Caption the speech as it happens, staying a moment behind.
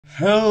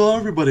Hello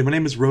everybody, my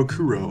name is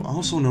Rokuro,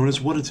 also known as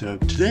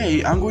Whatatoad.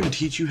 Today, I'm going to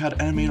teach you how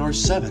to animate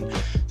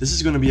R7. This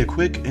is going to be a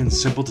quick and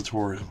simple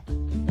tutorial.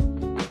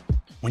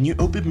 When you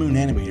open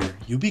Moonanimator,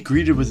 you'll be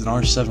greeted with an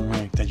R7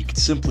 rig that you can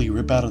simply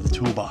rip out of the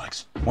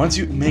toolbox. Once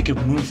you make a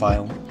Moon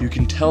file, you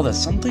can tell that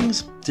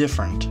something's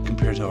different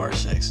compared to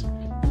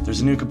R6.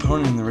 There's a new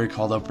component in the rig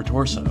called upper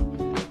torso.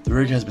 The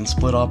rig has been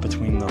split off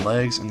between the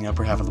legs and the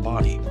upper half of the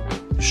body,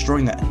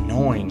 destroying that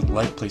annoying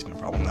leg placement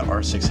problem that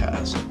R6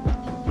 has.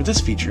 With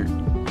this feature,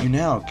 you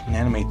now can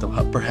animate the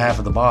upper half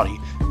of the body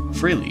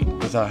freely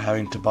without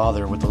having to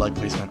bother with the leg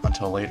placement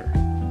until later.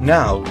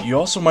 Now, you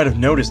also might have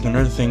noticed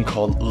another thing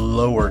called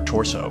lower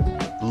torso.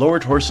 The lower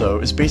torso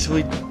is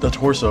basically the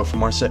torso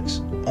from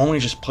R6, only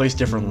just placed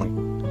differently.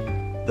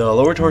 The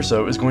lower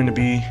torso is going to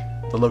be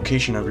the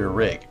location of your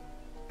rig.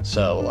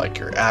 So, like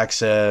your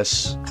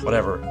axis,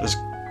 whatever. There's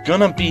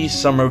gonna be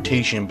some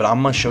rotation, but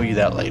I'm gonna show you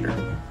that later.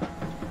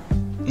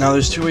 Now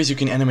there's two ways you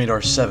can animate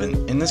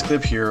R7. In this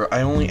clip here,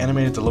 I only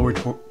animated the lower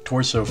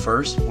torso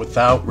first,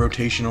 without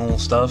rotational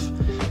stuff.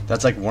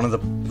 That's like one of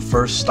the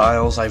first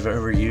styles I've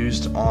ever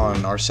used on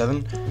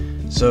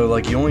R7. So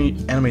like you only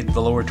animate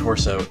the lower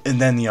torso, and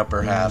then the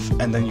upper half,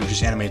 and then you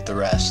just animate the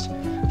rest.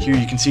 Here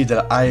you can see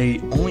that I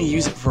only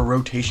use it for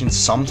rotation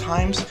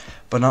sometimes,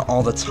 but not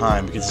all the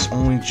time, because it's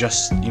only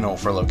just,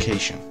 for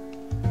location.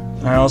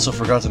 And I also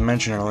forgot to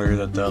mention earlier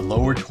that the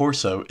lower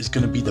torso is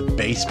going to be the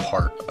base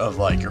part of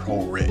like your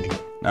whole rig.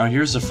 Now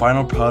here's the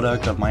final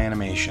product of my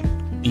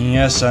animation.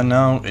 Yes, I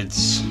know,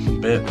 it's a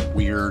bit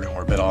weird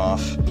or a bit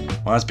off.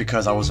 Well, that's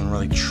because I wasn't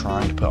really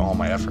trying to put all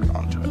my effort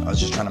onto it. I was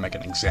just trying to make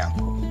an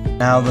example.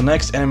 Now the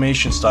next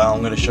animation style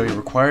I'm going to show you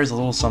requires a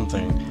little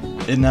something.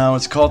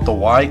 It's called the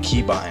Y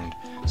keybind.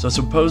 So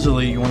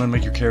supposedly you want to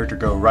make your character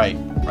go right?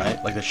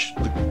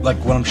 Like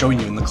what I'm showing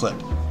you in the clip.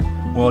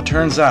 Well, it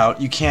turns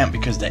out you can't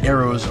because the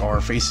arrows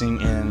are facing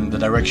in the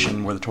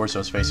direction where the torso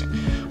is facing.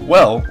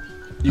 Well,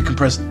 you can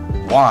press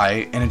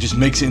Y and it just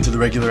makes it into the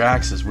regular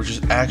axis, which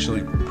is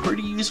actually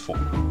pretty useful.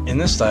 In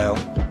this style,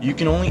 you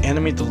can only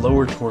animate the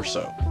lower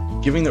torso,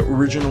 giving the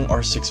original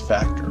R6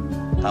 factor.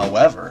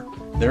 However,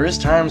 there is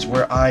times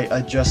where I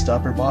adjust the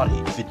upper body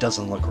if it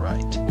doesn't look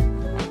right.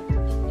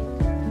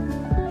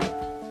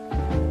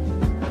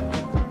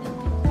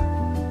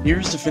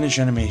 Here's the finished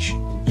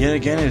animation. Yet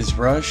again, it is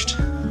rushed.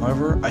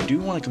 However, I do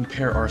want to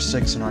compare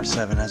R6 and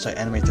R7 as I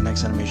animate the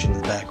next animation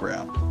in the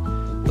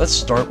background. Let's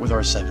start with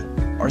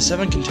R7.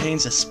 R7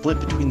 contains a split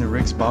between the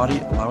rig's body,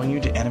 allowing you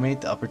to animate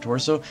the upper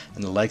torso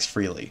and the legs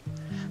freely.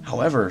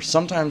 However,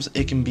 sometimes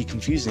it can be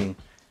confusing,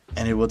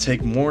 and it will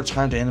take more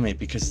time to animate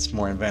because it's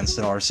more advanced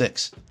than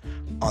R6.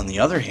 On the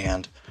other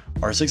hand,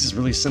 R6 is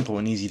really simple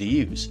and easy to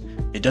use.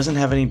 It doesn't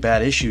have any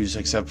bad issues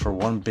except for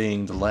one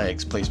being the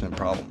legs placement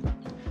problem.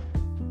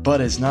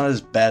 But it's not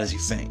as bad as you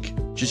think.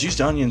 Just use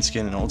the onion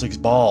skin and it will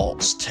take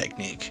balls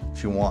technique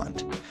if you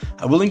want.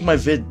 I will link my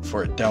vid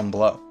for it down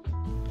below.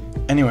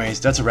 Anyways,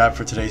 that's a wrap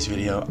for today's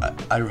video.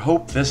 I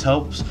hope this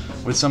helps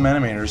with some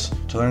animators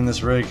to learn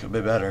this rig a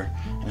bit better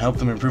and help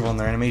them improve on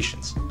their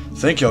animations.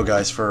 Thank y'all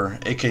guys for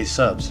 8K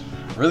subs.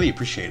 Really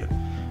appreciate it.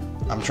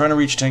 I'm trying to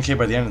reach 10K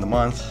by the end of the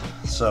month,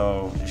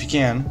 so if you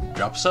can,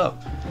 drop a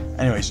sub.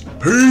 Anyways,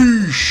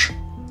 peace!